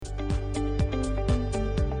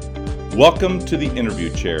Welcome to the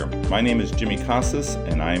Interview Chair. My name is Jimmy Casas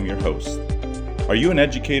and I am your host. Are you an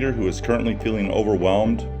educator who is currently feeling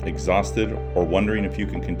overwhelmed, exhausted, or wondering if you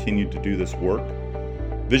can continue to do this work?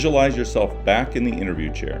 Visualize yourself back in the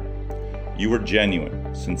interview chair. You were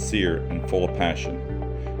genuine, sincere, and full of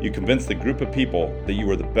passion. You convinced the group of people that you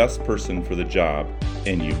were the best person for the job,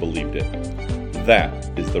 and you believed it.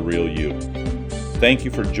 That is the real you. Thank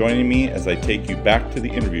you for joining me as I take you back to the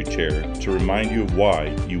interview chair to remind you of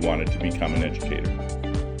why you wanted to become an educator.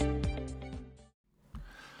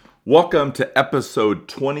 Welcome to episode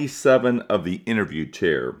 27 of the Interview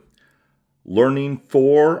Chair, learning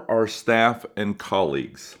for our staff and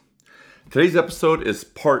colleagues. Today's episode is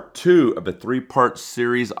part 2 of a 3-part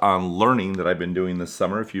series on learning that I've been doing this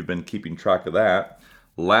summer, if you've been keeping track of that.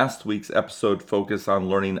 Last week's episode focused on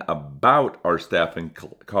learning about our staff and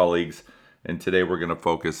colleagues, and today we're going to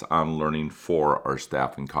focus on learning for our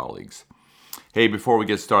staff and colleagues. Hey, before we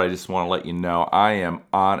get started, I just want to let you know I am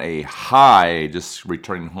on a high, just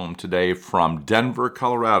returning home today from Denver,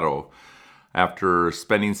 Colorado, after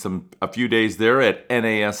spending a few days there at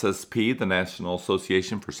NASSP, the National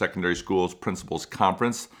Association for Secondary Schools Principals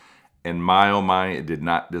Conference, and my oh my, it did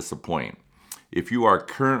not disappoint. If you are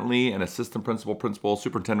currently an assistant principal,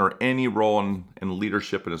 superintendent, or any role in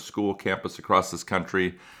leadership in a school campus across this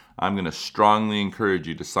country, I'm going to strongly encourage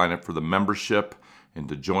you to sign up for the membership and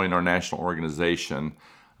to join our national organization.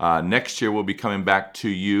 Next year, we'll be coming back to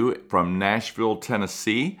you from Nashville,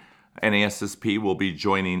 Tennessee. NASSP will be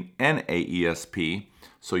joining NAESP,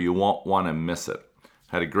 so you won't want to miss it.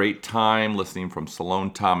 Had a great time listening from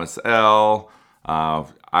Salone Thomas L. I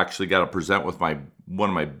actually got to present with one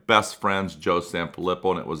of my best friends, Joe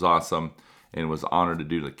Sanfilippo, and it was awesome. And was honored to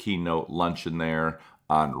do the keynote luncheon there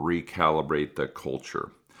on Recalibrate the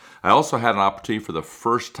Culture. I also had an opportunity for the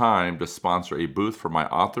first time to sponsor a booth for my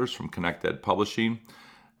authors from ConnectEd Publishing,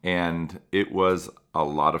 and it was a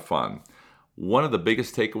lot of fun. One of the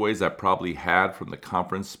biggest takeaways I probably had from the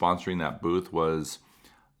conference sponsoring that booth was,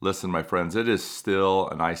 listen, my friends, it is still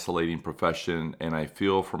an isolating profession, and I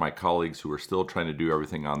feel for my colleagues who are still trying to do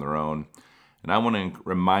everything on their own. And I want to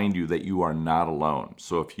remind you that you are not alone.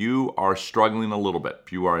 So if you are struggling a little bit,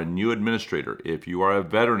 if you are a new administrator, if you are a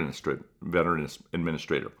veteran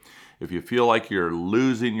administrator, if you feel like you're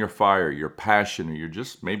losing your fire, your passion, or you're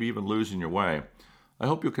just maybe even losing your way, I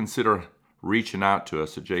hope you'll consider reaching out to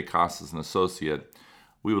us at J. Casas & Associate.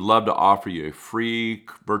 We would love to offer you a free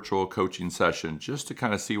virtual coaching session just to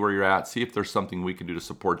kind of see where you're at, see if there's something we can do to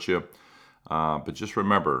support you. But just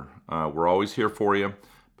remember, we're always here for you.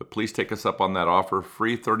 But please take us up on that offer,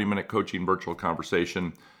 free 30-minute coaching virtual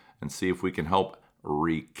conversation, and see if we can help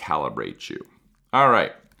recalibrate you. All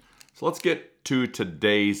right, so let's get to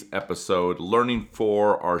today's episode, learning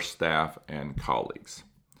for our staff and colleagues.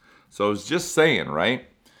 So I was just saying, right,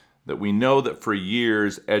 that we know that for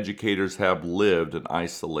years, educators have lived an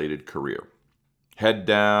isolated career. Head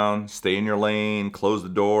down, stay in your lane, close the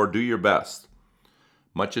door, do your best.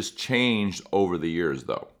 Much has changed over the years,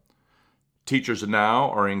 though. Teachers now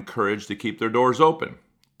are encouraged to keep their doors open,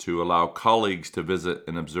 to allow colleagues to visit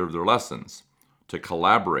and observe their lessons, to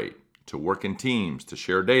collaborate, to work in teams, to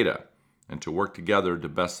share data, and to work together to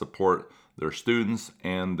best support their students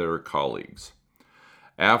and their colleagues.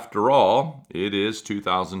 After all, it is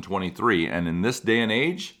 2023, and in this day and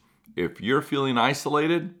age, if you're feeling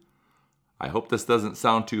isolated, I hope this doesn't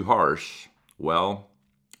sound too harsh, well,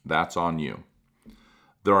 that's on you.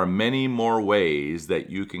 There are many more ways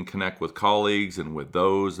that you can connect with colleagues and with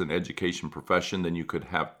those in education profession than you could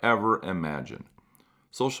have ever imagined.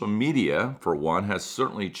 Social media, for one, has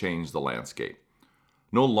certainly changed the landscape.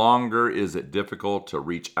 No longer is it difficult to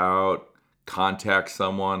reach out, contact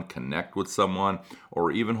someone, connect with someone,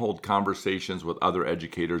 or even hold conversations with other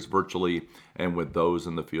educators virtually and with those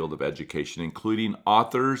in the field of education, including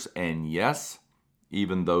authors and, yes,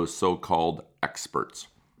 even those so-called experts.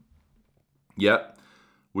 Yet,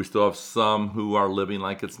 we still have some who are living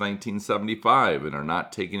like it's 1975 and are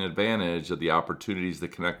not taking advantage of the opportunities to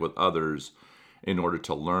connect with others in order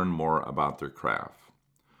to learn more about their craft.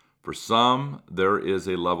 For some, there is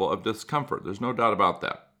a level of discomfort. There's no doubt about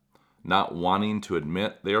that. Not wanting to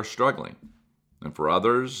admit they are struggling. And for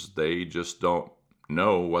others, they just don't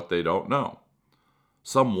know what they don't know.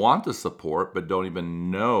 Some want the support but don't even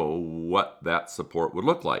know what that support would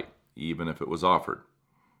look like, even if it was offered.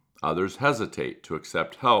 Others hesitate to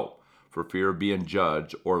accept help for fear of being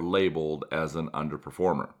judged or labeled as an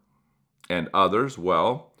underperformer. And others,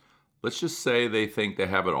 well, let's just say they think they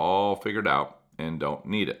have it all figured out and don't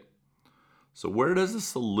need it. So where does the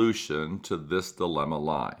solution to this dilemma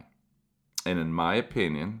lie? And in my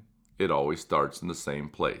opinion, it always starts in the same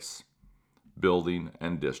place: building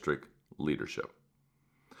and district leadership.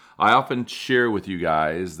 I often share with you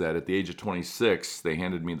guys that at the age of 26, they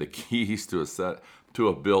handed me the keys to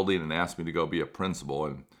a building and asked me to go be a principal.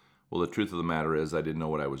 And well, the truth of the matter is I didn't know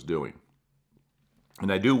what I was doing.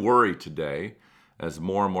 And I do worry today, as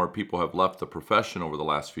more and more people have left the profession over the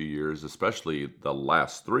last few years, especially the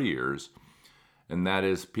last 3 years, and that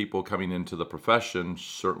is people coming into the profession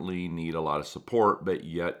certainly need a lot of support, but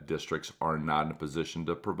yet districts are not in a position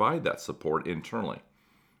to provide that support internally.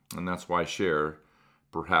 And that's why I share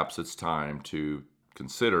perhaps it's time to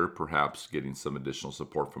consider perhaps getting some additional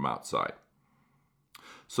support from outside.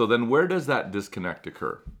 So then where does that disconnect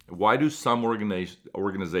occur? Why do some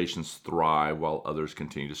organizations thrive while others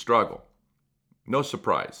continue to struggle? No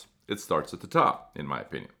surprise, it starts at the top, in my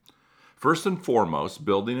opinion. First and foremost,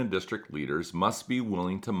 building and district leaders must be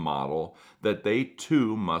willing to model that they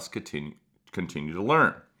too must continue to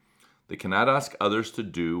learn. They cannot ask others to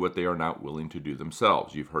do what they are not willing to do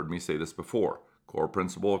themselves. You've heard me say this before. Core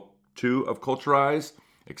principle 2 of Culturize,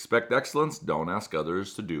 expect excellence, don't ask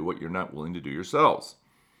others to do what you're not willing to do yourselves.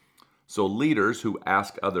 So leaders who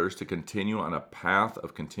ask others to continue on a path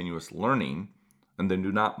of continuous learning and then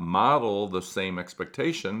do not model the same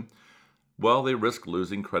expectation, well, they risk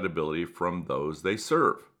losing credibility from those they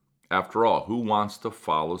serve. After all, who wants to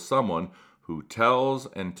follow someone who tells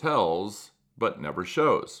and tells but never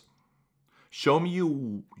shows? Show me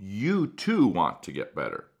you too want to get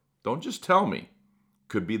better. Don't just tell me.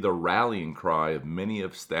 Could be the rallying cry of many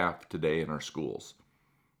of staff today in our schools.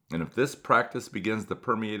 And if this practice begins to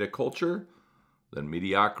permeate a culture, then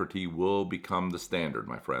mediocrity will become the standard,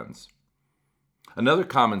 my friends. Another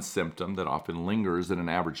common symptom that often lingers in an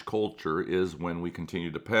average culture is when we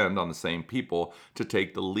continue to depend on the same people to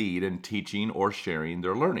take the lead in teaching or sharing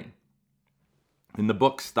their learning. In the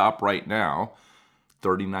book Stop Right Now,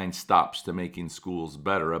 39 Stops to Making Schools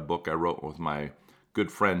Better, a book I wrote with my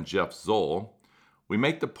good friend Jeff Zoll, we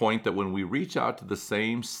make the point that when we reach out to the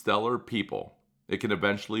same stellar people, it can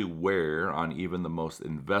eventually wear on even the most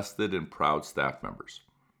invested and proud staff members.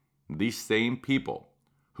 These same people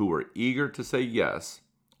who are eager to say yes,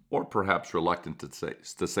 or perhaps reluctant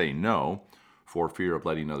to say no for fear of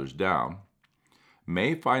letting others down,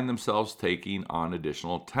 may find themselves taking on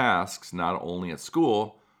additional tasks not only at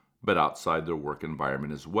school, but outside their work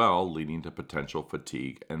environment as well, leading to potential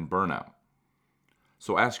fatigue and burnout.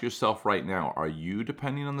 So ask yourself right now, are you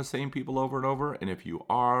depending on the same people over and over? And if you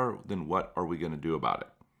are, then what are we going to do about it?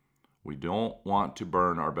 We don't want to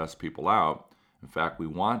burn our best people out. In fact, we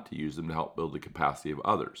want to use them to help build the capacity of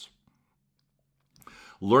others.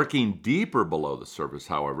 Lurking deeper below the surface,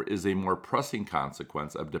 however, is a more pressing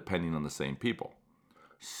consequence of depending on the same people.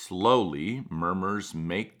 Slowly, murmurs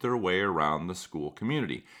make their way around the school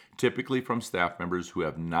community, typically from staff members who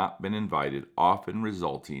have not been invited, often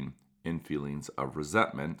resulting in feelings of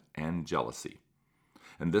resentment and jealousy.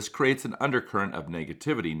 And this creates an undercurrent of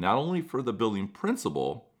negativity, not only for the building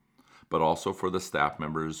principal, but also for the staff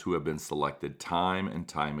members who have been selected time and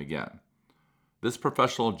time again. This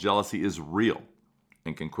professional jealousy is real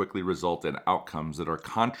and can quickly result in outcomes that are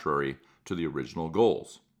contrary to the original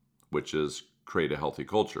goals, which is create a healthy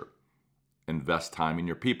culture, invest time in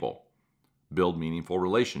your people, build meaningful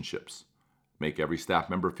relationships, make every staff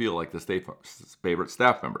member feel like the favorite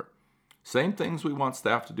staff member. Same things we want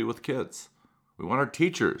staff to do with kids. We want our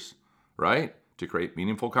teachers, right, to create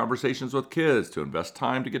meaningful conversations with kids, to invest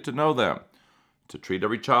time to get to know them, to treat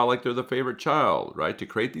every child like they're the favorite child, right, to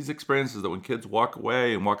create these experiences that when kids walk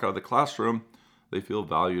away and walk out of the classroom, they feel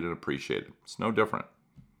valued and appreciated. It's no different.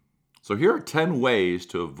 So here are 10 ways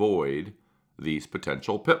to avoid these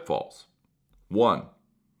potential pitfalls. 1,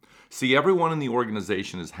 see everyone in the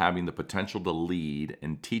organization as having the potential to lead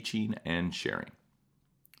in teaching and sharing.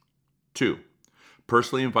 2,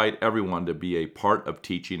 personally invite everyone to be a part of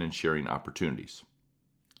teaching and sharing opportunities.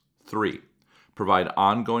 3, provide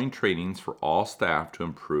ongoing trainings for all staff to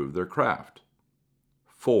improve their craft.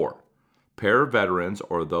 4, pair veterans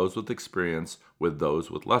or those with experience with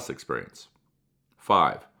those with less experience.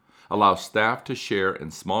 5, allow staff to share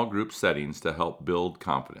in small group settings to help build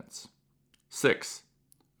confidence. 6,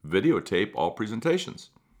 videotape all presentations.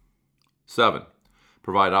 7,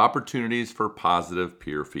 provide opportunities for positive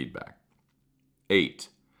peer feedback. 8,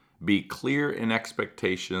 be clear in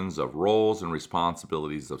expectations of roles and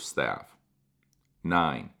responsibilities of staff.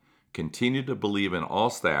 9, continue to believe in all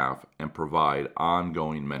staff and provide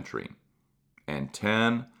ongoing mentoring. And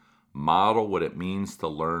 10, model what it means to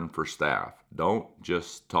learn for staff. Don't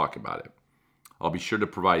just talk about it. I'll be sure to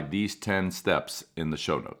provide these 10 steps in the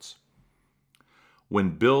show notes.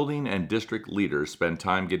 When building and district leaders spend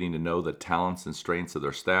time getting to know the talents and strengths of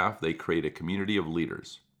their staff, they create a community of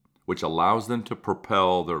leaders, which allows them to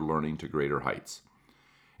propel their learning to greater heights.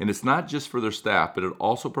 And it's not just for their staff, but it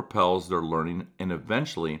also propels their learning and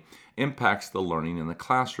eventually impacts the learning in the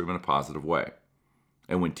classroom in a positive way.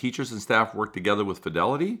 And when teachers and staff work together with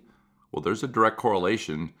fidelity, well, there's a direct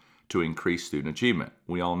correlation to increased student achievement.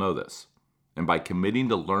 We all know this. And by committing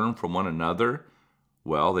to learn from one another,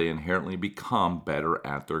 well, they inherently become better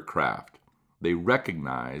at their craft. They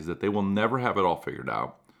recognize that they will never have it all figured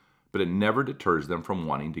out, but it never deters them from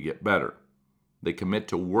wanting to get better. They commit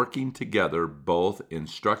to working together both in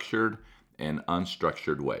structured and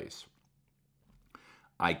unstructured ways.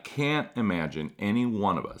 I can't imagine any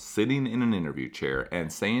one of us sitting in an interview chair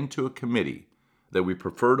and saying to a committee that we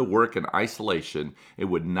prefer to work in isolation and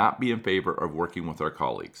would not be in favor of working with our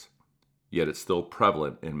colleagues. Yet it's still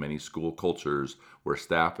prevalent in many school cultures where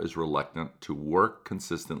staff is reluctant to work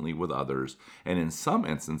consistently with others and in some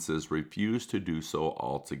instances refuse to do so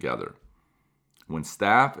altogether. When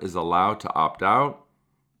staff is allowed to opt out,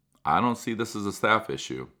 I don't see this as a staff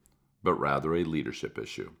issue, but rather a leadership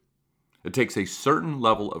issue. It takes a certain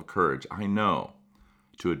level of courage, I know,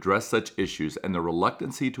 to address such issues, and the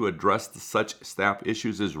reluctancy to address such staff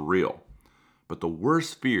issues is real. But the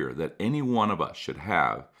worst fear that any one of us should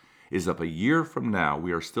have is if a year from now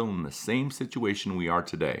we are still in the same situation we are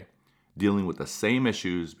today, dealing with the same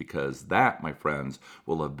issues, because that, my friends,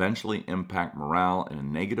 will eventually impact morale in a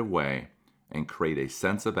negative way and create a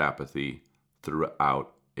sense of apathy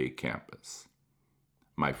throughout a campus.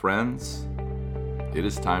 My friends, it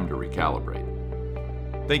is time to recalibrate.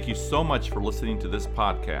 Thank you so much for listening to this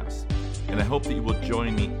podcast, and I hope that you will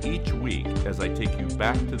join me each week as I take you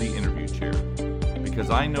back to the interview chair, because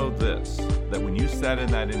I know this, that when you sat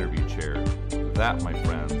in that interview chair, that, my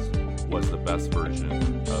friends, was the best version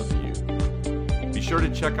of you. Be sure to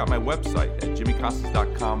check out my website at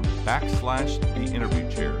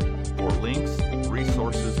jimmycasas.com/the-interview-chair for links,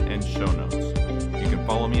 resources, and show notes. You can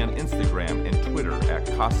follow me on Instagram and Twitter at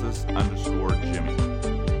Casas_Jimmy.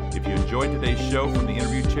 If you enjoyed today's show from the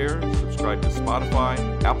interview chair, subscribe to Spotify,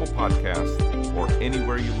 Apple Podcasts, or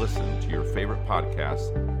anywhere you listen to your favorite podcasts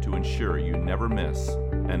to ensure you never miss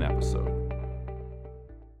an episode.